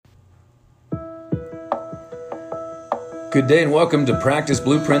Good day and welcome to Practice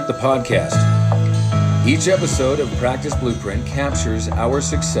Blueprint, the podcast. Each episode of Practice Blueprint captures our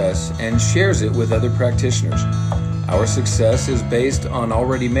success and shares it with other practitioners. Our success is based on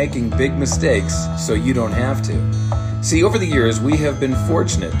already making big mistakes so you don't have to. See, over the years, we have been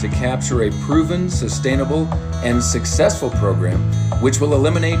fortunate to capture a proven, sustainable, and successful program which will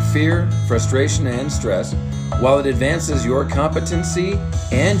eliminate fear, frustration, and stress while it advances your competency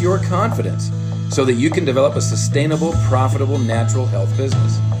and your confidence so that you can develop a sustainable, profitable, natural health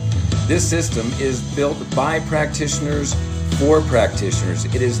business. This system is built by practitioners for practitioners.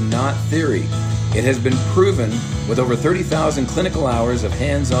 It is not theory. It has been proven with over 30,000 clinical hours of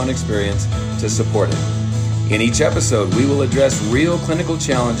hands-on experience to support it. In each episode, we will address real clinical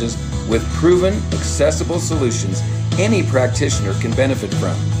challenges with proven, accessible solutions any practitioner can benefit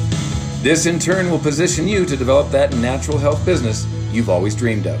from. This, in turn, will position you to develop that natural health business you've always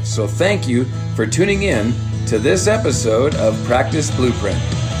dreamed of. So thank you for tuning in to this episode of Practice Blueprint.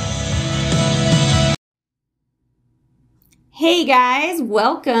 Hey guys,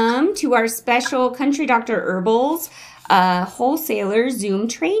 welcome to our special Country Doctor Herbals wholesaler Zoom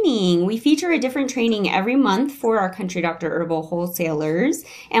training. We feature a different training every month for our Country Doctor Herbal wholesalers,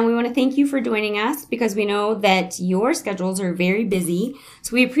 and we want to thank you for joining us because we know that your schedules are very busy.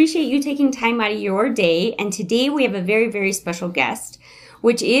 So we appreciate you taking time out of your day, and today we have a very, very special guest,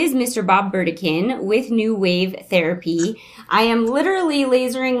 which is Mr. Bob Burdekin with New Wave Therapy. I am literally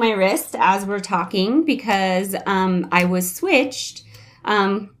lasering my wrist as we're talking because I was switched.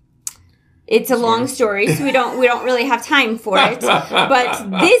 It's a long story, so we don't really have time for it. But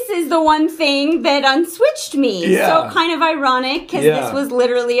this is the one thing that unswitched me. Yeah. So kind of ironic because this was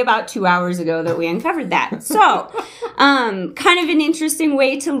literally about 2 hours ago that we uncovered that. So kind of an interesting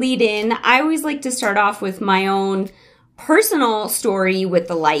way to lead in. I always like to start off with my own personal story with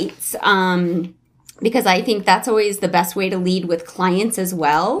the lights, because I think that's always the best way to lead with clients as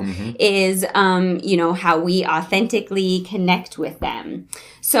well, is, how we authentically connect with them.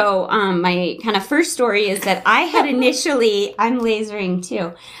 So my kind of first story is that I had initially, I'm lasering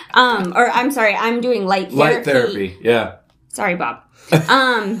too, I'm doing light therapy. Light therapy, yeah. Sorry, Bob.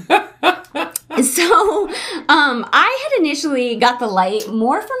 I had initially got the light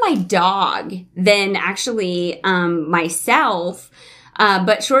more for my dog than actually myself.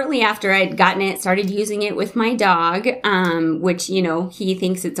 But shortly after I'd gotten it, started using it with my dog, which, he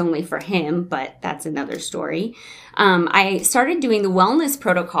thinks it's only for him, but that's another story. I started doing the wellness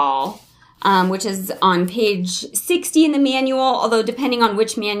protocol, which is on page 60 in the manual, although depending on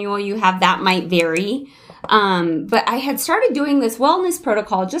which manual you have, that might vary. But I had started doing this wellness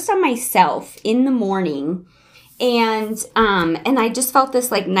protocol just on myself in the morning. And I just felt this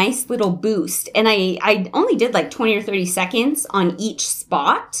like nice little boost. And I only did like 20 or 30 seconds on each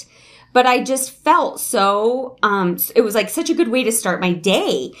spot, but I just felt so, it was like such a good way to start my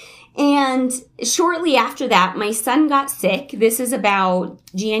day. And shortly after that, my son got sick. This is about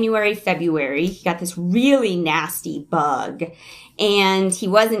January, February. He got this really nasty bug and he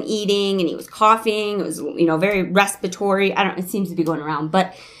wasn't eating and he was coughing. It was, very respiratory. It seems to be going around,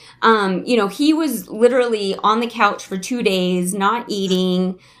 but he was literally on the couch for 2 days, not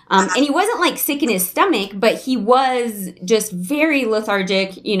eating. And he wasn't like sick in his stomach, but he was just very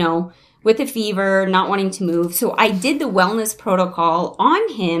lethargic, with a fever, not wanting to move. So I did the wellness protocol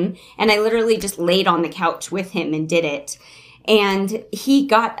on him and I literally just laid on the couch with him and did it. And he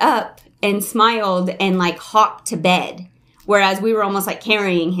got up and smiled and like hopped to bed. Whereas we were almost like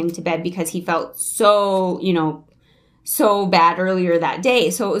carrying him to bed because he felt so, so bad earlier that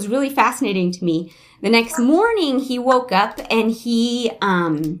day. So it was really fascinating to me. The next morning he woke up and he's,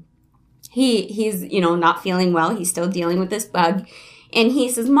 not feeling well. He's still dealing with this bug. And he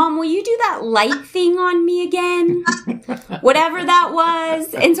says, "Mom, will you do that light thing on me again?" Whatever that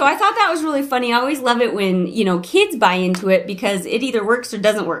was. And so I thought that was really funny. I always love it when, kids buy into it because it either works or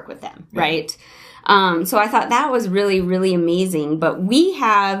doesn't work with them. Right. So I thought that was really, really amazing. But we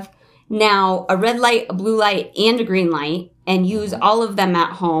have now a red light, a blue light, and a green light, and use all of them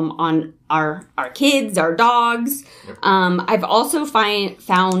at home on our kids, our dogs. I've also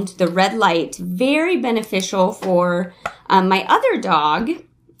found the red light very beneficial for my other dog,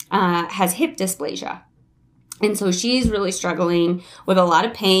 has hip dysplasia. And so she's really struggling with a lot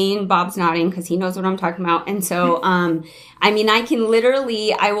of pain. Bob's nodding because he knows what I'm talking about. And so, I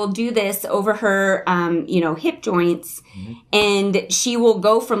will do this over her, hip joints, and she will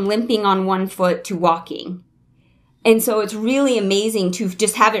go from limping on one foot to walking. And so it's really amazing to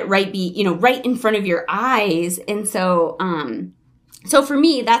just have it right in front of your eyes. And so, so for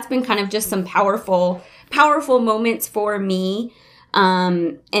me, that's been kind of just some powerful moments for me.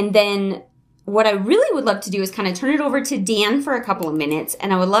 And then what I really would love to do is kind of turn it over to Dan for a couple of minutes,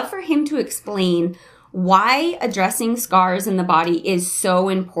 and I would love for him to explain why addressing scars in the body is so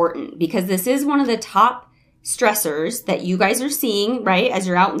important, because this is one of the top stressors that you guys are seeing, right? As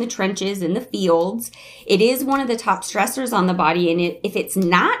you're out in the trenches, in the fields, it is one of the top stressors on the body. And if it's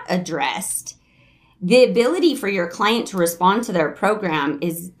not addressed, the ability for your client to respond to their program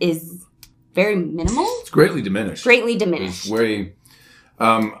is very minimal. It's greatly diminished. Greatly diminished. It's way.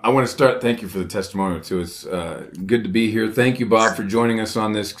 I want to start. Thank you for the testimonial too. It's good to be here. Thank you, Bob, for joining us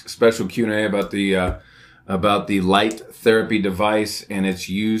on this special Q&A about the light therapy device and its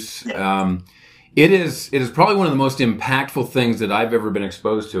use. It is probably one of the most impactful things that I've ever been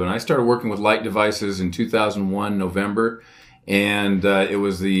exposed to. And I started working with light devices in 2001, November. And it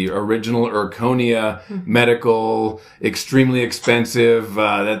was the original Erconia medical, extremely expensive.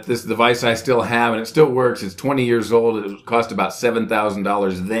 That this device I still have, and it still works. It's 20 years old. It cost about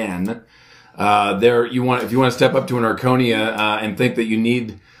 $7,000 then. If you want to step up to an Erconia and think that you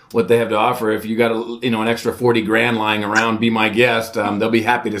need what they have to offer, if you got an extra 40 grand lying around, be my guest. They'll be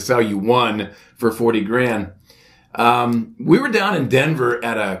happy to sell you one for 40 grand. We were down in Denver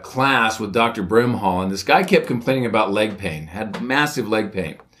at a class with Dr. Brimhall, and this guy kept complaining about leg pain, had massive leg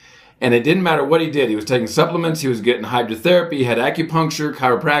pain. And it didn't matter what he did. He was taking supplements, he was getting hydrotherapy, he had acupuncture,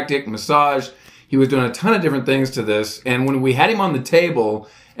 chiropractic, massage. He was doing a ton of different things to this. And when we had him on the table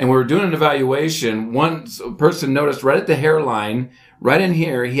and we were doing an evaluation, one person noticed right at the hairline, right in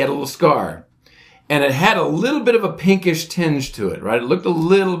here, he had a little scar. And it had a little bit of a pinkish tinge to it, right? It looked a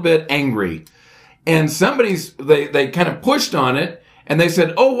little bit angry. And they kind of pushed on it, and they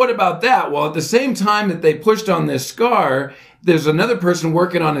said, oh, what about that? Well, at the same time that they pushed on this scar, there's another person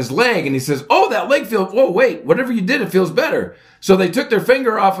working on his leg, and he says, oh, that leg feels, whoa, wait, whatever you did, it feels better. So they took their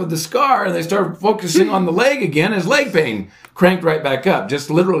finger off of the scar, and they started focusing on the leg again. His leg pain cranked right back up,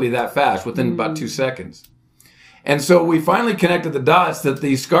 just literally that fast, within about 2 seconds. And so we finally connected the dots that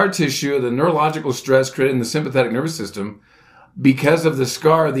the scar tissue, the neurological stress created in the sympathetic nervous system, because of the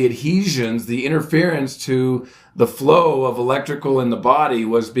scar, the adhesions, the interference to the flow of electrical in the body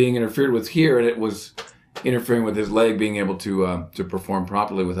was being interfered with here, and it was interfering with his leg being able to perform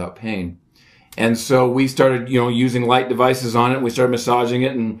properly without pain. And so we started, using light devices on it. We started massaging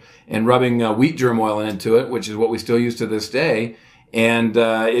it and rubbing wheat germ oil into it, which is what we still use to this day. And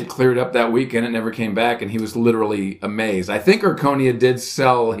it cleared up that weekend. It never came back, and he was literally amazed. I think Erconia did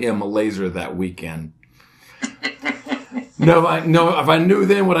sell him a laser that weekend. No, if I knew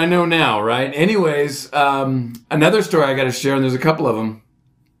then what I know now, right? Anyways, another story I got to share, and there's a couple of them.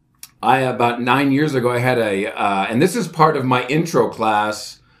 About 9 years ago, I had and this is part of my intro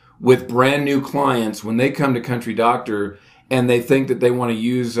class with brand new clients when they come to Country Doctor and they think that they want to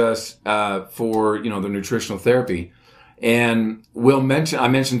use us for, the nutritional therapy. And I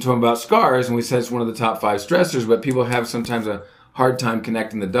mentioned to them about scars, and we said it's one of the top 5 stressors, but people have sometimes a hard time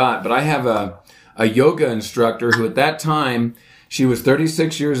connecting the dot. But I have a yoga instructor who at that time, she was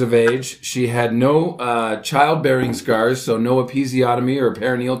 36 years of age. She had no childbearing scars, so no episiotomy or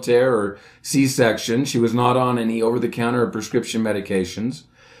perineal tear or C-section. She was not on any over-the-counter or prescription medications.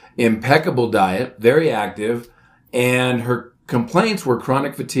 Impeccable diet, very active, and her complaints were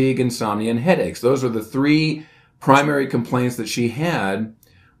chronic fatigue, insomnia, and headaches. Those are the 3 primary complaints that she had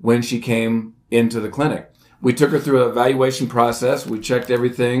when she came into the clinic. We took her through an evaluation process. We checked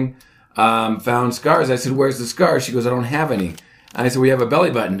everything. Found scars. I said, where's the scars? She goes, I don't have any. I said, we have a belly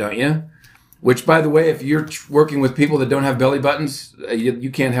button, don't you? Which, by the way, if you're working with people that don't have belly buttons,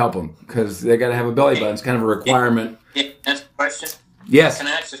 you can't help them because they got to have a belly button. It's kind of a requirement. Can I ask a question? Yes. Can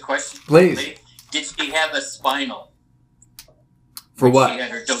I ask a question? Please. Did she have a spinal? For what? She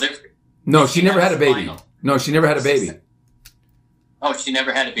had her delivery. No, she never had a baby. No, she never had a baby. Oh, she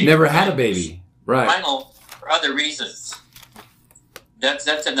never had a baby. Never had a baby. Right. Spinal for other reasons.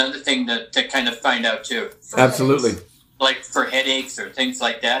 That's another thing to kind of find out too. Absolutely. Like for headaches or things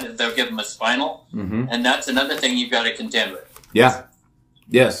like that, if they'll give them a spinal, and that's another thing you've got to contend with. Yeah.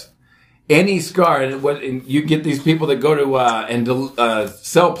 Yes. Any scar, and you get these people that go to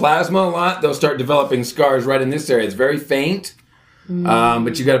sell plasma a lot, they'll start developing scars right in this area. It's very faint,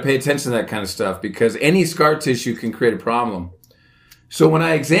 but you got to pay attention to that kind of stuff because any scar tissue can create a problem. So when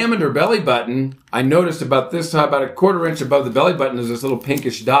I examined her belly button, I noticed about a quarter inch above the belly button is this little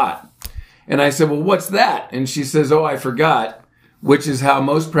pinkish dot. And I said, well, what's that? And she says, oh, I forgot, which is how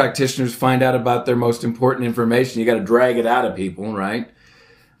most practitioners find out about their most important information. You got to drag it out of people, right?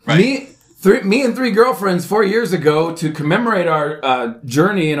 Right. Me and 3 girlfriends 4 years ago, to commemorate our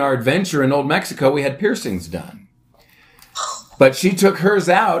journey and our adventure in Old Mexico, we had piercings done. But she took hers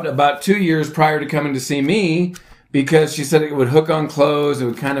out about 2 years prior to coming to see me, because she said it would hook on clothes, it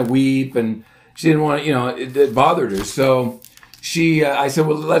would kind of weep, and she didn't want to, it bothered her. So I said,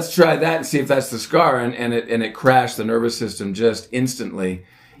 well, let's try that and see if that's the scar. And it crashed the nervous system just instantly.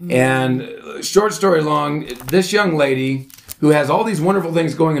 Mm-hmm. And short story long, this young lady who has all these wonderful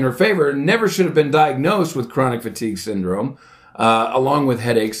things going in her favor never should have been diagnosed with chronic fatigue syndrome, along with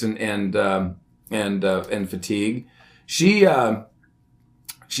headaches and fatigue. She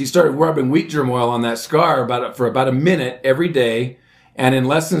started rubbing wheat germ oil on that scar for about a minute every day. And in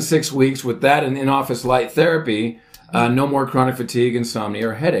less than 6 weeks with that and in-office light therapy, no more chronic fatigue, insomnia,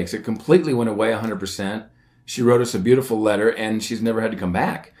 or headaches. It completely went away 100%. She wrote us a beautiful letter, and she's never had to come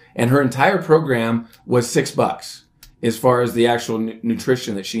back. And her entire program was $6 as far as the actual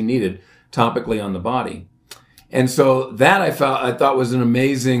nutrition that she needed topically on the body. And so that I thought was an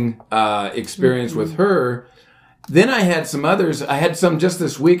amazing experience with her. Then I had some others. I had some just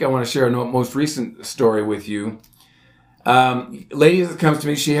this week. I want to share a most recent story with you. Lady that comes to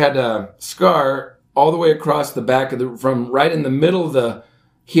me, she had a scar all the way across the back from right in the middle of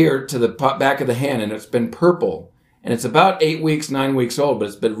here to the back of the hand, and it's been purple. And it's about 9 weeks old, but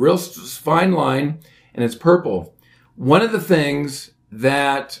it's been real fine line, and it's purple. One of the things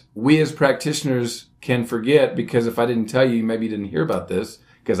that we as practitioners can forget, because if I didn't tell you, maybe you didn't hear about this,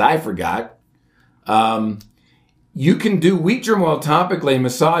 because I forgot. You can do wheat germ oil topically and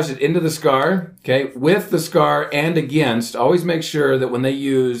massage it into the scar, okay, with the scar and against. Always make sure that when they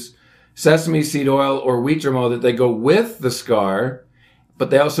use sesame seed oil or wheat germ oil that they go with the scar, but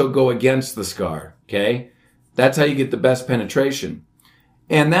they also go against the scar, okay? That's how you get the best penetration.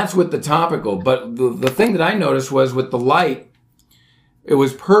 And that's with the topical. But the thing that I noticed was with the light, it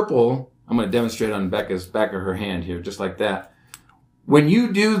was purple. I'm going to demonstrate on Becca's back of her hand here, just like that. When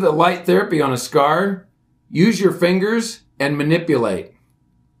you do the light therapy on a scar, use your fingers and manipulate.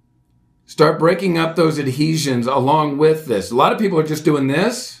 Start breaking up those adhesions along with this. A lot of people are just doing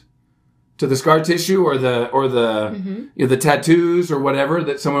this to the scar tissue or the tattoos or whatever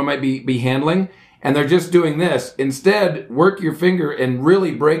that someone might be handling, and they're just doing this. Instead, work your finger and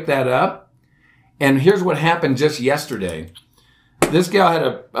really break that up. And here's what happened just yesterday. This gal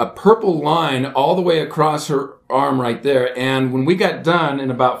had a purple line all the way across her arm right there, and when we got done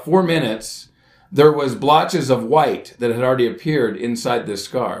in about 4 minutes, there was blotches of white that had already appeared inside this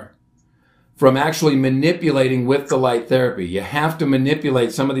scar from actually manipulating with the light therapy. You have to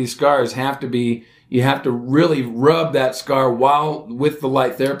manipulate. Some of these scars you have to really rub that scar while with the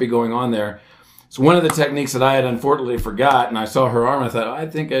light therapy going on there. It's one of the techniques that I had unfortunately forgot, and I saw her arm. I thought, I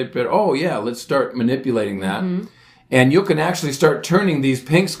think I better, let's start manipulating that. Mm-hmm. And you can actually start turning these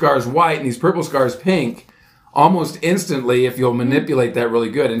pink scars white and these purple scars pink almost instantly if you'll manipulate that really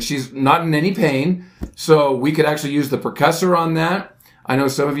good. And she's not in any pain, so we could actually use the percussor on that. I know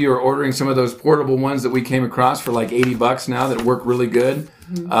some of you are ordering some of those portable ones that we came across for like $80 now that work really good.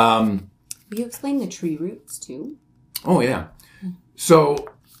 Mm-hmm. Will you explain the tree roots too? Oh, yeah. So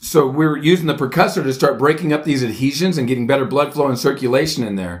we're using the percussor to start breaking up these adhesions and getting better blood flow and circulation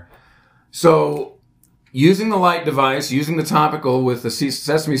in there. So using the light device, using the topical with the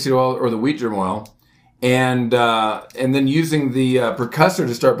sesame seed oil or the wheat germ oil, and then using the percussor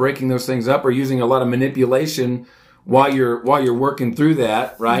to start breaking those things up, or using a lot of manipulation while you're working through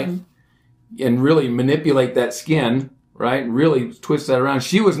that, right? Mm-hmm. And really manipulate that skin, right? Really twist that around.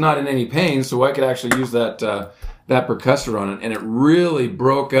 She was not in any pain, so I could actually use that percussor on it, and it really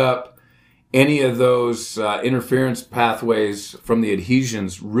broke up any of those interference pathways from the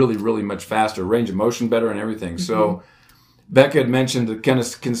adhesions really, really much faster, range of motion better and everything. Mm-hmm. So Becca had mentioned to kind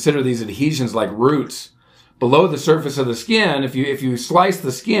of consider these adhesions like roots. Below the surface of the skin, if you slice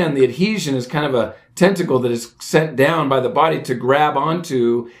the skin, the adhesion is kind of a tentacle that is sent down by the body to grab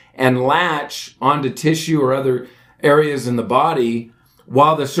onto and latch onto tissue or other areas in the body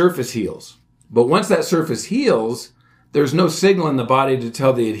while the surface heals. But once that surface heals, there's no signal in the body to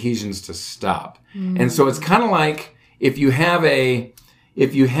tell the adhesions to stop. Mm-hmm. And so it's kind of like if you have a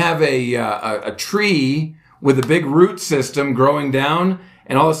tree with a big root system growing down,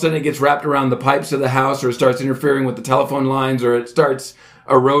 and all of a sudden it gets wrapped around the pipes of the house, or it starts interfering with the telephone lines, or it starts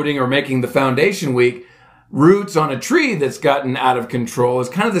eroding or making the foundation weak. Roots on a tree that's gotten out of control is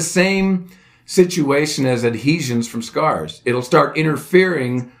kind of the same situation as adhesions from scars. It'll start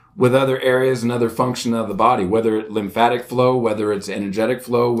interfering with other areas and other function of the body, whether it's lymphatic flow, whether it's energetic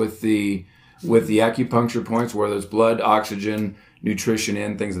flow with the acupuncture points, whether it's blood, oxygen, nutrition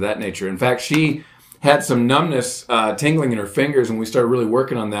in, things of that nature. In fact, she had some numbness, tingling in her fingers, and we started really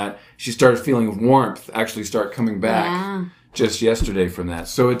working on that. She started feeling warmth actually start coming back just yesterday from that.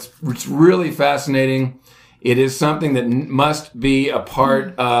 So it's really fascinating. It is something that must be a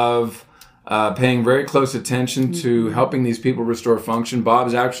part of paying very close attention to helping these people restore function.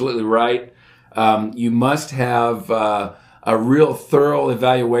 Bob's absolutely right. You must have a real thorough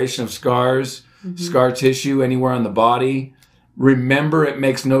evaluation of scars, scar tissue anywhere on the body. Remember, it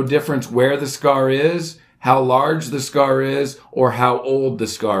makes no difference where the scar is, how large the scar is, or how old the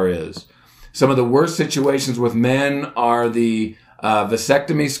scar is. Some of the worst situations with men are the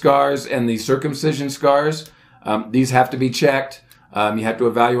vasectomy scars and the circumcision scars. These have to be checked. You have to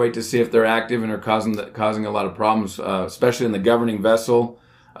evaluate to see if they're active and are causing a lot of problems, especially in the governing vessel.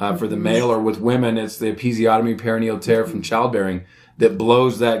 For the male, or with women, it's the episiotomy perineal tear from childbearing that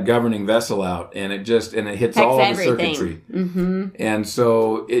blows that governing vessel out, and it hits all the circuitry. And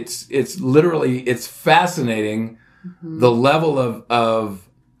so it's literally fascinating the level of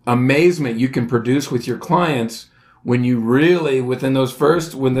amazement you can produce with your clients when you really within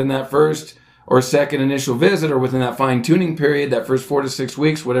that first or second initial visit, or within that fine tuning period, that first 4 to 6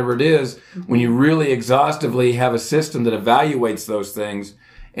 weeks, whatever it is, when you really exhaustively have a system that evaluates those things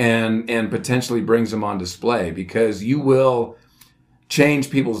and potentially brings them on display, because you will change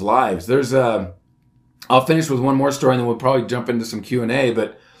people's lives. I'll finish with one more story and then we'll probably jump into some Q&A,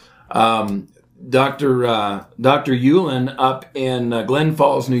 but Dr. Yulin up in Glen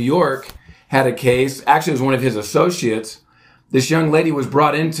Falls, New York had a case. Actually, it was one of his associates. This young lady was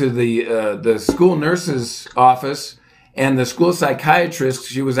brought into the school nurse's office, and the school psychiatrist,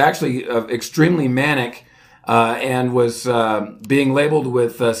 she was actually extremely manic, and was being labeled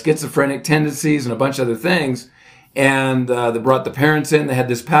with schizophrenic tendencies and a bunch of other things. And they brought the parents in. They had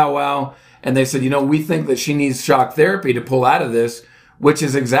this powwow, and they said, we think that she needs shock therapy to pull out of this, which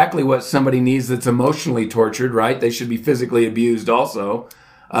is exactly what somebody needs that's emotionally tortured, right? They should be physically abused also.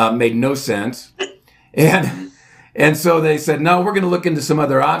 Made no sense. And so they said, no, we're going to look into some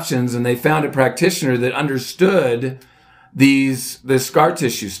other options. And they found a practitioner that understood this scar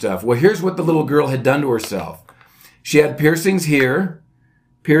tissue stuff. Well, here's what the little girl had done to herself. She had piercings here,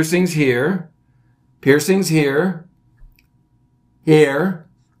 piercings here, piercings here, here,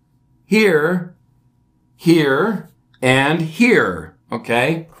 here, here, and here.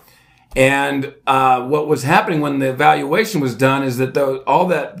 Okay? And what was happening when the evaluation was done is that all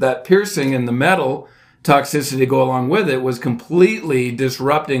that piercing and the metal toxicity to go along with it was completely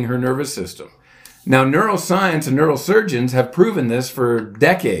disrupting her nervous system. Now, neuroscience and neurosurgeons have proven this for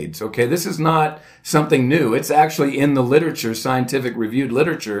decades, okay? This is not something new. It's actually in the literature, scientific reviewed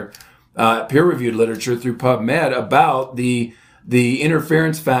literature, peer-reviewed literature through PubMed about the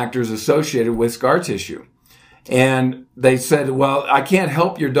interference factors associated with scar tissue. And they said, well, I can't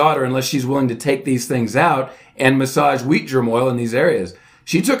help your daughter unless she's willing to take these things out and massage wheat germ oil in these areas.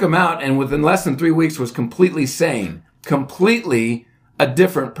 She took them out and within less than 3 weeks was completely sane, completely a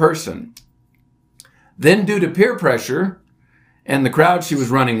different person. Then due to peer pressure and the crowd she was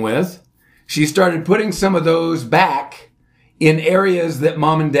running with, she started putting some of those back in areas that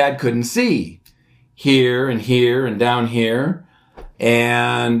mom and dad couldn't see. Here and here and down here.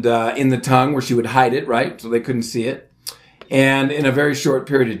 And in the tongue where she would hide it, right? So they couldn't see it. And in a very short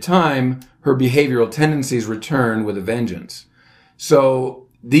period of time, her behavioral tendencies returned with a vengeance. So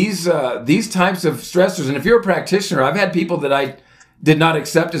these types of stressors, and if you're a practitioner, I've had people that I did not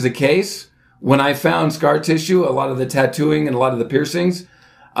accept as a case when I found scar tissue, a lot of the tattooing and a lot of the piercings.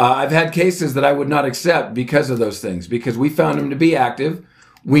 I've had cases that I would not accept because of those things, because we found them to be active.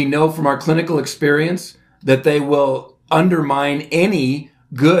 We know from our clinical experience that they will undermine any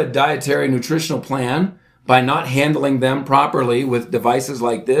good dietary nutritional plan by not handling them properly with devices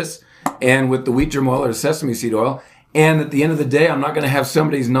like this and with the wheat germ oil or sesame seed oil. And at the end of the day, I'm not going to have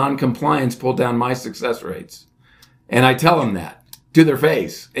somebody's non-compliance pull down my success rates. And I tell them that to their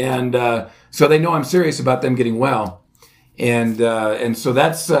face. And so they know I'm serious about them getting well. And so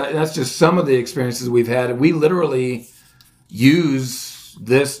that's just some of the experiences we've had. We literally use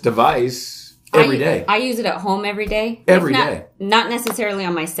this device every day. I use it at home every day. Every day. Not necessarily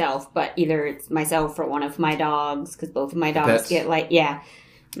on myself, but either it's myself or one of my dogs, because both of my dogs get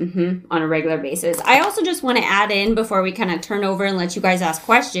on a regular basis. I also just want to add in before we kind of turn over and let you guys ask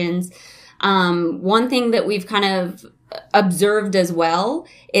questions. One thing that we've kind of observed as well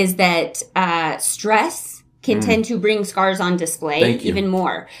is that stress can tend to bring scars on display even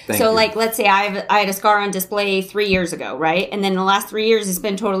more. So like, let's say I had a scar on display 3 years ago, right? And then the last 3 years it's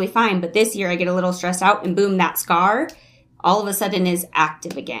been totally fine. But this year I get a little stressed out and boom, that scar all of a sudden is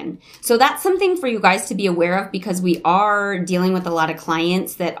active again. So that's something for you guys to be aware of, because we are dealing with a lot of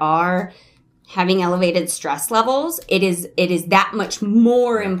clients that are having elevated stress levels. It is that much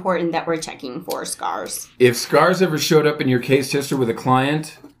more important that we're checking for scars. If scars ever showed up in your case history with a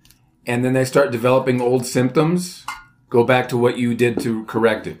client and then they start developing old symptoms, go back to what you did to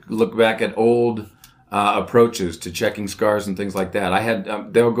correct it. Look back at old approaches to checking scars and things like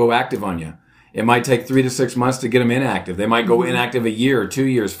that. They'll go active on you. It might take 3 to 6 months to get them inactive. They might go inactive a year, 2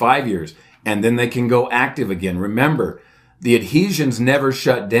 years, 5 years, and then they can go active again. Remember, the adhesions never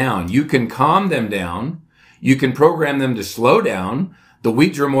shut down. You can calm them down. You can program them to slow down. The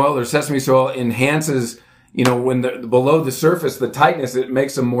wheat germ oil or sesame oil enhances, when they're below the surface, the tightness, it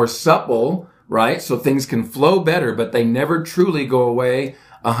makes them more supple, right? So things can flow better, but they never truly go away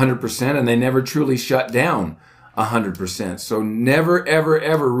 100%, and they never truly shut down 100%. So never, ever,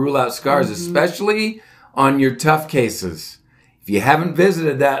 ever rule out scars, especially on your tough cases. If you haven't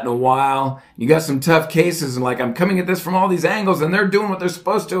visited that in a while, you got some tough cases and I'm coming at this from all these angles and they're doing what they're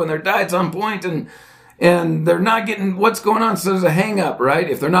supposed to and their diet's on point and they're not getting what's going on. So there's a hang up, right?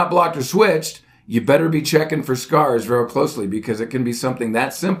 If they're not blocked or switched, you better be checking for scars very closely because it can be something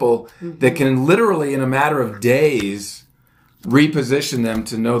that simple that can literally in a matter of days reposition them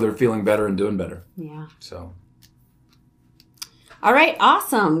to know they're feeling better and doing better. Yeah. So. All right,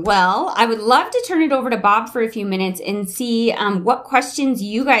 awesome. Well, I would love to turn it over to Bob for a few minutes and see what questions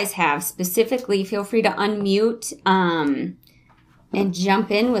you guys have specifically. Feel free to unmute and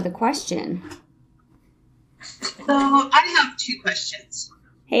jump in with a question. So I have 2 questions.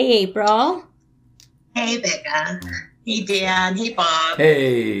 Hey, April. Hey, Becca. Hey, Dan. Hey, Bob.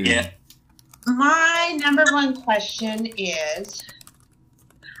 Hey. Yeah. My number 1 question is,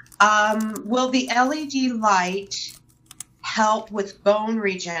 will the LED light help with bone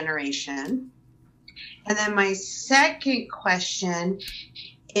regeneration? And then my second question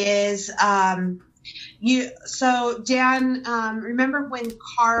is, Dan, remember when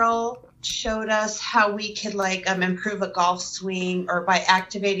Carl showed us how we could improve a golf swing or by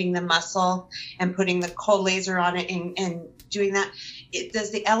activating the muscle and putting the cold laser on it and doing that?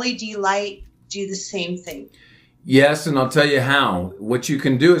 Does the LED light do the same thing? Yes, and I'll tell you how. What you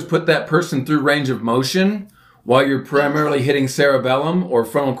can do is put that person through range of motion while you're primarily hitting cerebellum or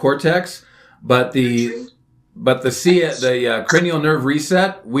frontal cortex, but the cranial nerve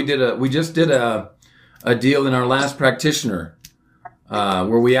reset, we just did a deal in our last practitioner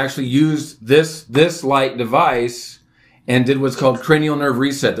where we actually used this light device and did what's called cranial nerve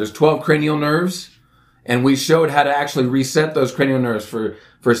reset. There's 12 cranial nerves, and we showed how to actually reset those cranial nerves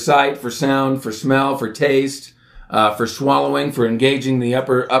for sight, for sound, for smell, for taste, for swallowing, for engaging the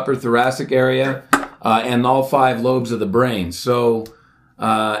upper thoracic area. And all 5 lobes of the brain. So,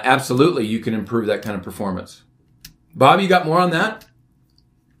 absolutely, you can improve that kind of performance. Bob, you got more on that?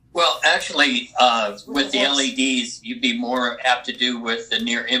 Well, actually, with the LEDs, you'd be more apt to do with the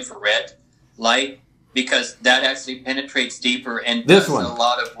near infrared light because that actually penetrates deeper and does a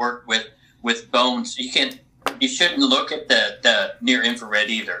lot of work with bones. You shouldn't look at the near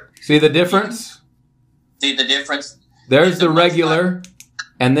infrared either. See the difference? See the difference? There's the regular,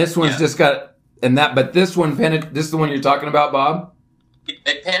 and this one's just got. But this one, this is the one you're talking about, Bob?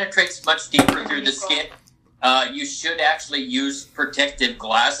 It penetrates much deeper through the skin. You should actually use protective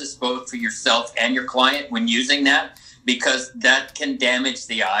glasses both for yourself and your client when using that because that can damage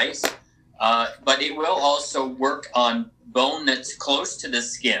the eyes. But it will also work on bone that's close to the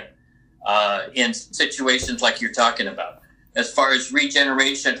skin in situations like you're talking about. As far as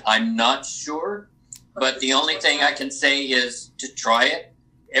regeneration, I'm not sure. But the only thing I can say is to try it.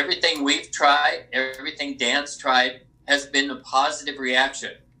 Everything we've tried, everything Dan's tried, has been a positive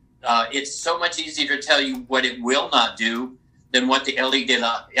reaction. It's so much easier to tell you what it will not do than what the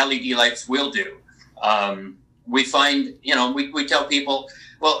LED lights will do. We find, we tell people,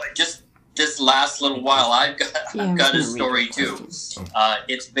 well, just this last little while, I've got a story too.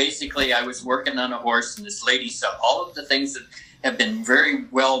 It's basically, I was working on a horse and this lady saw all of the things that have been very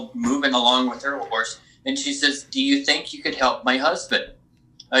well moving along with her horse. And she says, do you think you could help my husband?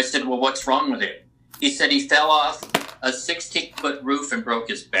 I said, well, what's wrong with him? He said he fell off a 16-foot roof and broke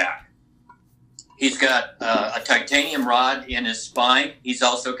his back. He's got a titanium rod in his spine. He's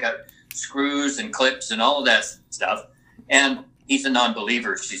also got screws and clips and all of that stuff. And he's a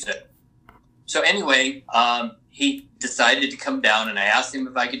non-believer, she said. So anyway, he decided to come down, and I asked him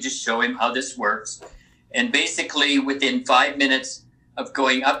if I could just show him how this works. And basically, within 5 minutes of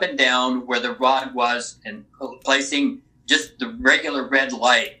going up and down where the rod was and placing just the regular red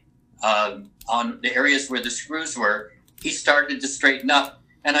light on the areas where the screws were, he started to straighten up.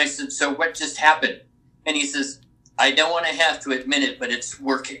 And I said, so what just happened? And he says, I don't want to have to admit it, but it's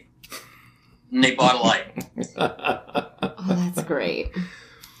working. And they bought a light. Oh, that's great.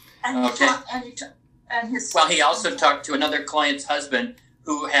 Okay. Well, he also talked to another client's husband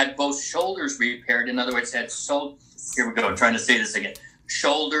who had both shoulders repaired. In other words, here we go, I'm trying to say this again.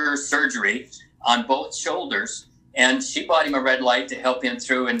 Shoulder surgery on both shoulders. And she bought him a red light to help him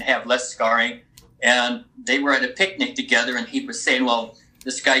through and have less scarring. And they were at a picnic together, and he was saying, well,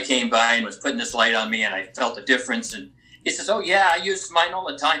 this guy came by and was putting this light on me, and I felt a difference. And he says, "Oh yeah, I use mine all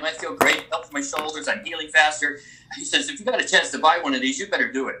the time. I feel great. It helps my shoulders. I'm healing faster." He says, "If you got a chance to buy one of these, you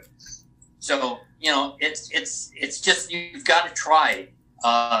better do it." So it's just, you've got to try.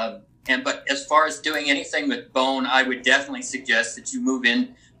 But as far as doing anything with bone, I would definitely suggest that you move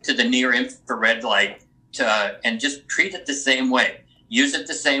in to the near infrared light and just treat it the same way. Use it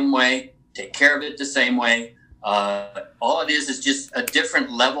the same way. Take care of it the same way. All it is just a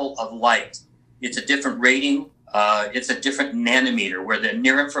different level of light. It's a different rating. It's a different nanometer, where the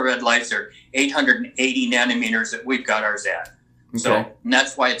near infrared lights are 880 nanometers that we've got ours at. Okay. So and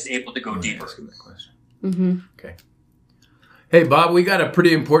that's why it's able to go deeper. Mm-hmm. Okay. Hey, Bob, we got a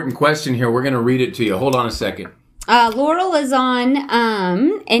pretty important question here. We're going to read it to you. Hold on a second. Laurel is on,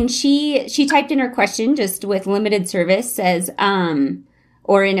 and she typed in her question just with limited service, says,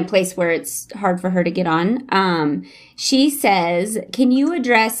 or in a place where it's hard for her to get on. She says, can you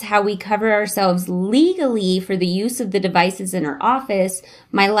address how we cover ourselves legally for the use of the devices in our office?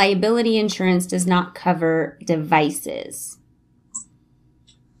 My liability insurance does not cover devices.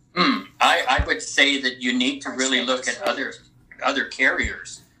 I would say that you need to really look at other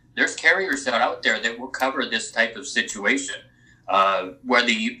carriers. There's carriers out there that will cover this type of situation,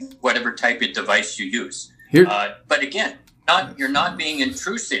 whatever type of device you use. But again, you're not being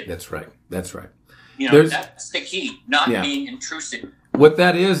intrusive. That's right. That's the key, not being intrusive. What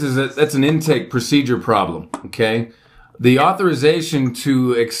that is that's an intake procedure problem, okay? The authorization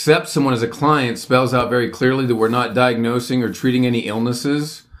to accept someone as a client spells out very clearly that we're not diagnosing or treating any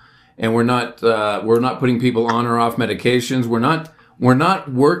illnesses, and we're not putting people on or off medications. We're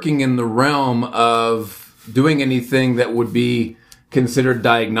not working in the realm of doing anything that would be considered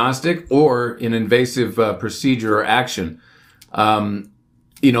diagnostic or an invasive procedure or action.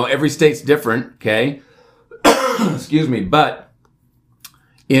 Every state's different, okay? Excuse me, but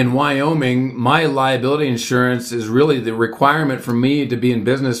in Wyoming, my liability insurance is really the requirement for me to be in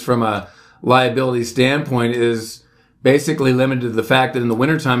business from a liability standpoint is basically limited to the fact that in the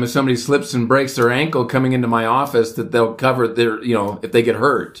wintertime, if somebody slips and breaks their ankle coming into my office, that they'll cover their, if they get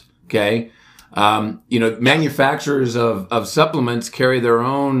hurt, okay? Manufacturers of supplements carry their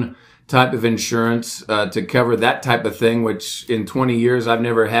own type of insurance to cover that type of thing, which in 20 years, I've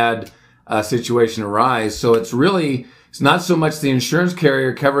never had a situation arise. So it's not so much the insurance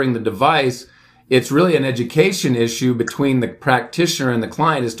carrier covering the device. It's really an education issue between the practitioner and the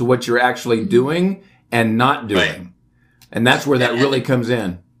client as to what you're actually doing and not doing. Right. And that's where that really comes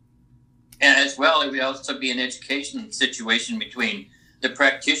in. And as well, it would also be an education situation between the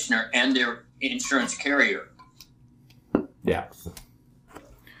practitioner and their insurance carrier. Yeah.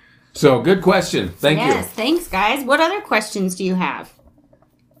 So, good question. Thank you. Yes, thanks, guys. What other questions do you have?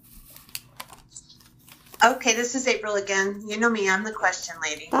 Okay, this is April again. You know me, I'm the question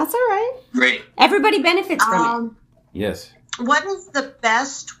lady. That's all right. Great. Everybody benefits from it. Yes. What is the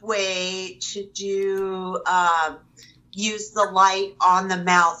best way to do use the light on the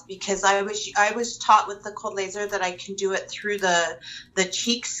mouth? Because I was taught with the cold laser that I can do it through the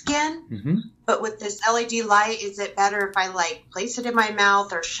cheek skin. Mm-hmm. But with this LED light, is it better if I place it in my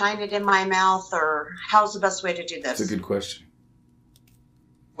mouth or shine it in my mouth, or how's the best way to do this? That's a good question.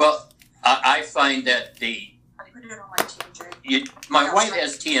 Well, I find that my wife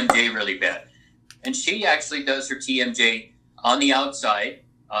has TMJ really bad, and she actually does her TMJ on the outside.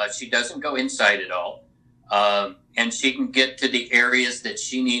 She doesn't go inside at all. And she can get to the areas that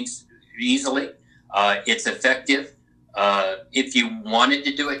she needs easily. It's effective. If you wanted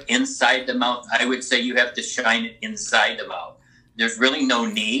to do it inside the mouth, I would say you have to shine it inside the mouth. There's really no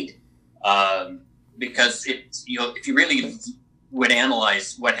need, because if you really would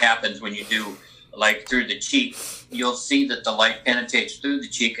analyze what happens when you do through the cheek, you'll see that the light penetrates through the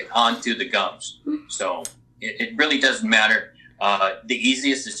cheek and onto the gums. So it really doesn't matter. The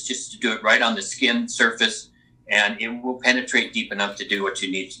easiest is just to do it right on the skin surface, and it will penetrate deep enough to do what you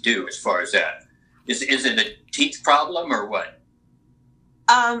need to do as far as that. Is it a teeth problem or what?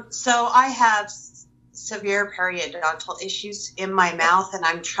 So I have severe periodontal issues in my mouth, and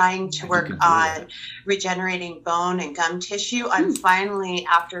I'm trying to work on regenerating bone and gum tissue. I'm finally,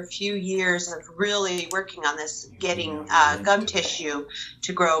 after a few years of really working on this, getting gum tissue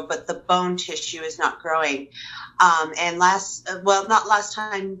to grow, but the bone tissue is not growing. And not last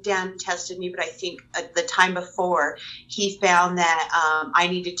time Dan tested me, but I think the time before, he found that I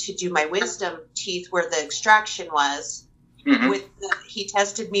needed to do my wisdom teeth where the extraction was. Mm-hmm. He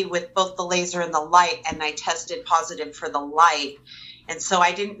tested me with both the laser and the light, and I tested positive for the light. And so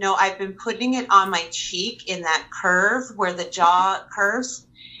I didn't know. I've been putting it on my cheek in that curve where the jaw curves.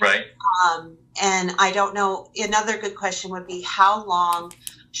 Right. And I don't know, another good question would be, how long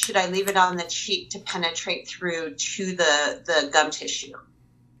should I leave it on the cheek to penetrate through to the gum tissue?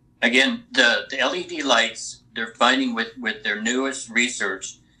 Again, the LED lights, they're finding with their newest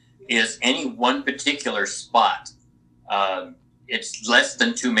research, is any one particular spot. It's less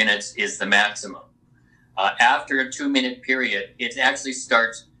than 2 minutes is the maximum. After a 2-minute period, it actually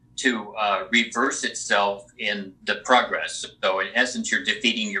starts to reverse itself in the progress. So in essence, you're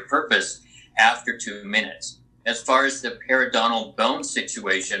defeating your purpose after 2 minutes. As far as the periodontal bone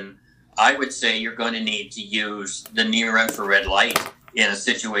situation, I would say you're going to need to use the near infrared light in a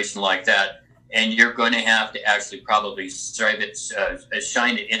situation like that. And you're going to have to actually probably shine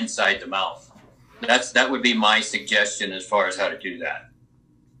it inside the mouth. That would be my suggestion as far as how to do that.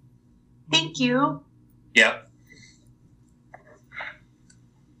 Thank you. Yep.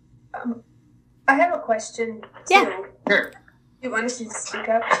 I have a question. Yeah. Sure. You want to speak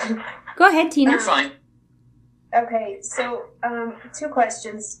up? Go ahead, Tina. You're fine. Okay, so 2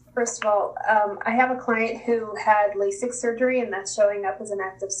 questions. First of all, I have a client who had LASIK surgery, and that's showing up as an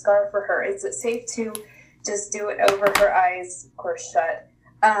active scar for her. Is it safe to just do it over her eyes, of course, shut?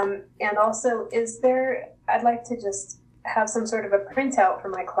 And also, I'd like to just have some sort of a printout for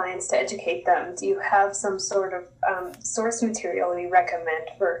my clients to educate them. Do you have some sort of source material you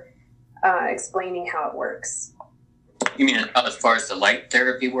recommend for explaining how it works? You mean as far as the light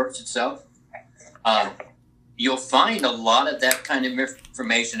therapy works itself? You'll find a lot of that kind of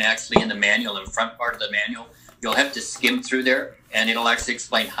information actually in the manual, in the front part of the manual. You'll have to skim through there, and it'll actually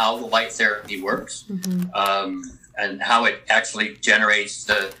explain how the light therapy works, and how it actually generates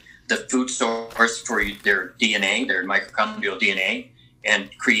the food source for their DNA, their mitochondrial DNA, and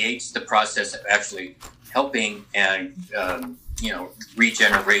creates the process of actually helping and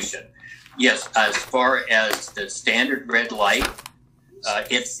regeneration. Yes, as far as the standard red light,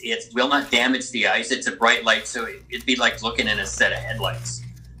 it will not damage the eyes. It's a bright light, so it'd be like looking in a set of headlights.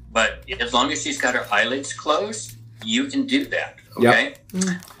 But as long as she's got her eyelids closed, you can do that. Okay,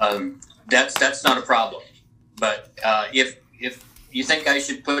 yep. That's not a problem. But if you think I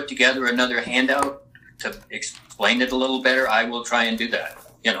should put together another handout to explain it a little better, I will try and do that.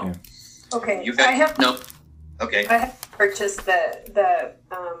 Okay. Okay. I have purchased the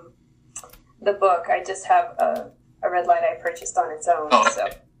book. I just have a red light I purchased on its own. Oh,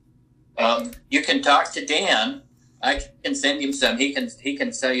 okay. So. You can talk to Dan. I can send him some. He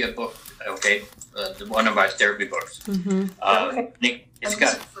can sell you a book. Okay, one of our therapy books. Okay. It's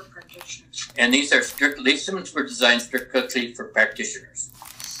got, and these ones were designed strictly for practitioners.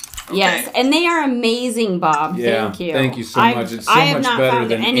 Okay? Yes, and they are amazing, Bob. Yeah, thank you. Thank you so much. It's so much better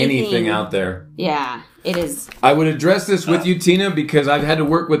than anything out there. Yeah, it is. I would address this with you, Tina, because I've had to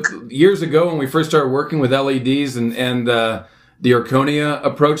work with, years ago when we first started working with LEDs and the Zirconia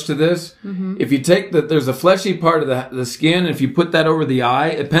approach to this. If you take there's a fleshy part of the skin, if you put that over the eye,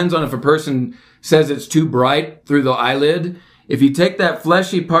 it depends on if a person says it's too bright through the eyelid. If you take that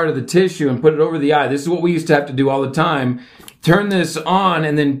fleshy part of the tissue and put it over the eye, this is what we used to have to do all the time. Turn this on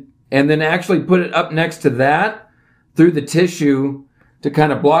and then actually put it up next to that through the tissue to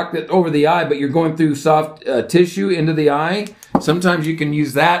kind of block it over the eye, but you're going through soft tissue into the eye. Sometimes you can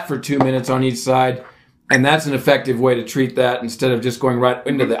use that for 2 minutes on each side, and that's an effective way to treat that instead of just going right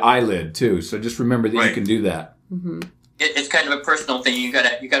into the eyelid too. So just remember that you can do that. It's kind of a personal thing. You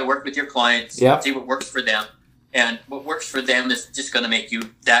gotta work with your clients, see what works for them, and what works for them is just going to make you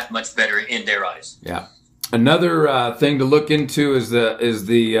that much better in their eyes. Yeah. Another thing to look into is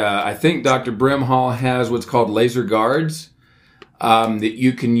the I think Dr. Brimhall has what's called laser guards that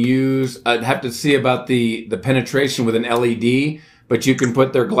you can use. I'd have to see about the penetration with an LED, but you can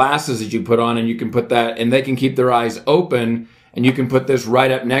put their glasses that you put on, and you can put that, and they can keep their eyes open, and you can put this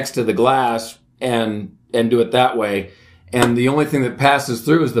right up next to the glass and do it that way. And the only thing that passes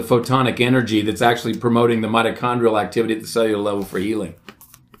through is the photonic energy that's actually promoting the mitochondrial activity at the cellular level for healing.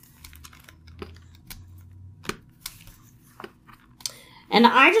 And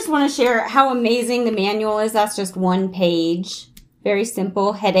I just want to share how amazing the manual is. That's just one page. Very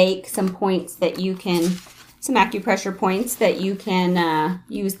simple. Headache, some points that you can, some acupressure points that you can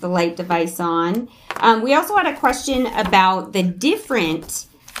use the light device on. We also had a question about the different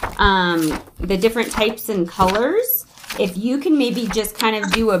types and colors. If you can maybe just kind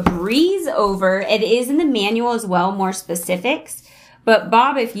of do a breeze over, it is in the manual as well, more specifics. But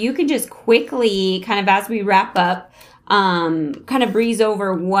Bob, if you could just quickly, kind of as we wrap up, kind of breeze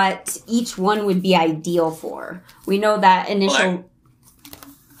over what each one would be ideal for. We know that initial...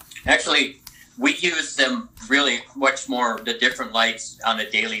 Actually, we use them really much more, the different lights, on a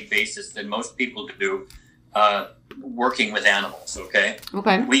daily basis than most people do. working with animals. Okay.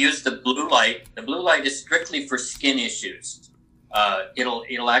 Okay. We use the blue light. The blue light is strictly for skin issues.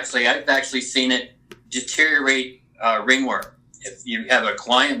 It'll actually, I've actually seen it deteriorate ringworm. If you have a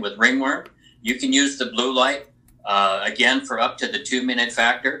client with ringworm, you can use the blue light, again, for up to the 2-minute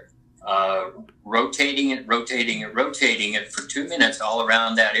factor, rotating it for 2 minutes all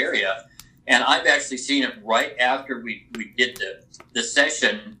around that area. And I've actually seen it right after we did the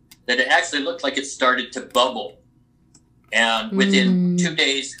session, that it actually looked like it started to bubble. And within 2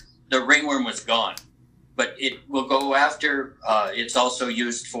 days, the ringworm was gone. But it will go after, it's also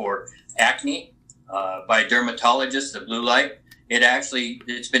used for acne by dermatologists, the blue light.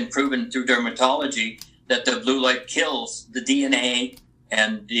 It's been proven through dermatology that the blue light kills the DNA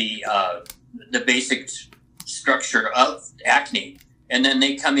and the basic structure of acne. And then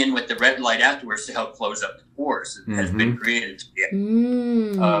they come in with the red light afterwards to help close up the pores that has been created.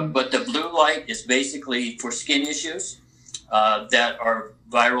 But the blue light is basically for skin issues that are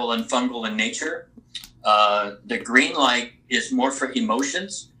viral and fungal in nature. The green light is more for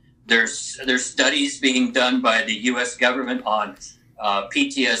emotions. There's studies being done by the U.S. government on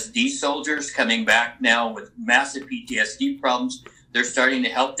PTSD soldiers coming back now with massive PTSD problems. They're starting to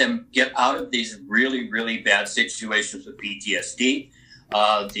help them get out of these really, really bad situations with PTSD.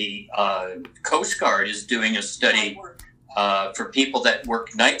 The Coast Guard is doing a study for people that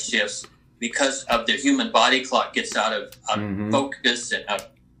work night shifts because of the human body clock gets out of focus and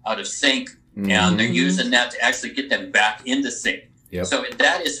out of sync. And they're using that to actually get them back into sync. Yep. So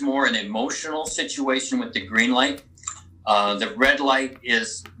that is more an emotional situation with the green light. The red light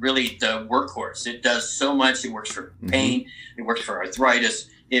is really the workhorse. It does so much. It works for pain. It works for arthritis.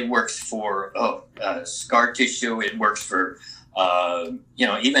 It works for scar tissue. It works for,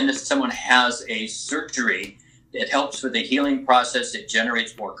 even if someone has a surgery, it helps with the healing process. It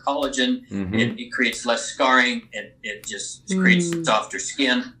generates more collagen. It creates less scarring. It just creates softer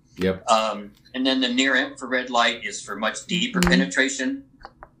skin. Yep. And then the near infrared light is for much deeper penetration.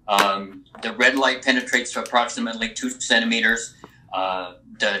 The red light penetrates to approximately 2 centimeters.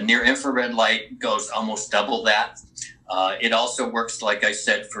 The near infrared light goes almost double that. It also works, like I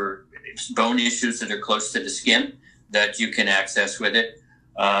said, for bone issues that are close to the skin that you can access with it.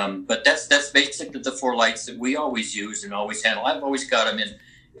 But that's basically the 4 lights that we always use and always handle. I've always got them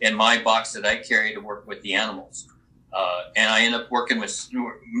in my box that I carry to work with the animals. And I end up working with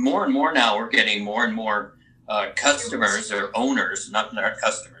more and more now. We're getting more and more customers or owners, not our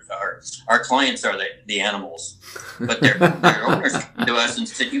customers. Our clients are the animals, but their owners come to us and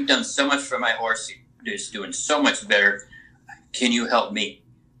said, "You've done so much for my horse. He's doing so much better. Can you help me?"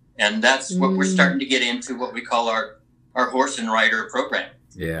 And that's what we're starting to get into, what we call our horse and rider program.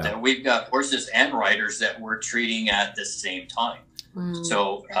 Yeah. That we've got horses and riders that we're treating at the same time. Wow.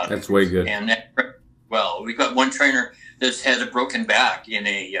 So That's way good. And we've got one trainer that has a broken back in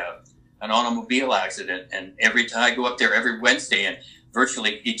an automobile accident, and every time I go up there every Wednesday, and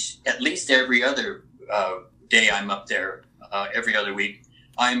virtually at least every other day I'm up there, every other week,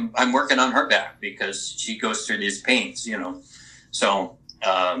 I'm working on her back because she goes through these pains, So,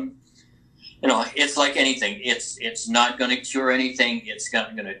 it's like anything. It's not going to cure anything. It's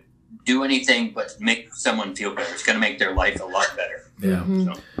not going to do anything but make someone feel better. It's going to make their life a lot better. Yeah.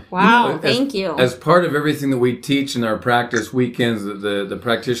 So. Wow, thank you. As part of everything that we teach in our practice weekends, the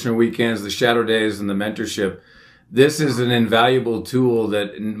practitioner weekends, the shadow days, and the mentorship, this is an invaluable tool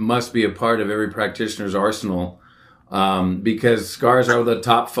that must be a part of every practitioner's arsenal, because scars are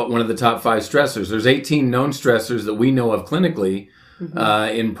one of the top 5 stressors. There's 18 known stressors that we know of clinically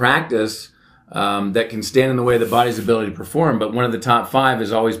in practice that can stand in the way of the body's ability to perform. But one of the top 5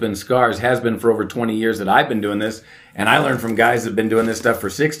 has always been scars, has been for over 20 years that I've been doing this. And I learned from guys that have been doing this stuff for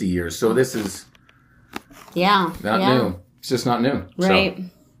 60 years. So this is not new. It's just not new. Right. So.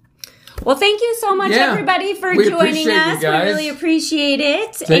 Well, thank you so much, everybody, for joining us. We really appreciate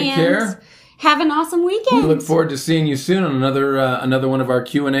it. Take care. Have an awesome weekend. We look forward to seeing you soon on another one of our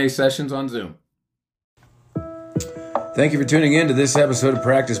Q&A sessions on Zoom. Thank you for tuning in to this episode of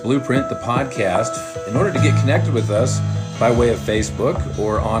Practice Blueprint, the podcast. In order to get connected with us by way of Facebook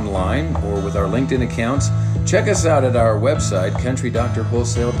or online or with our LinkedIn accounts, check us out at our website,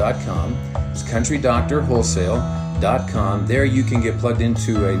 countrydoctorwholesale.com. It's countrydoctorwholesale.com. There you can get plugged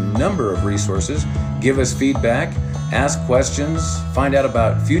into a number of resources, give us feedback, ask questions, find out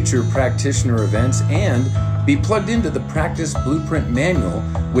about future practitioner events, and be plugged into the Practice Blueprint Manual,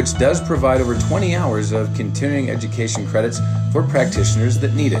 which does provide over 20 hours of continuing education credits for practitioners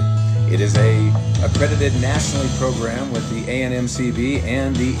that need it. It is a accredited nationally program with the ANMCB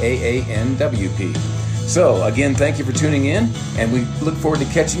and the AANWP. So, again, thank you for tuning in, and we look forward to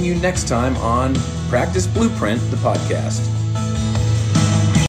catching you next time on Practice Blueprint, the podcast.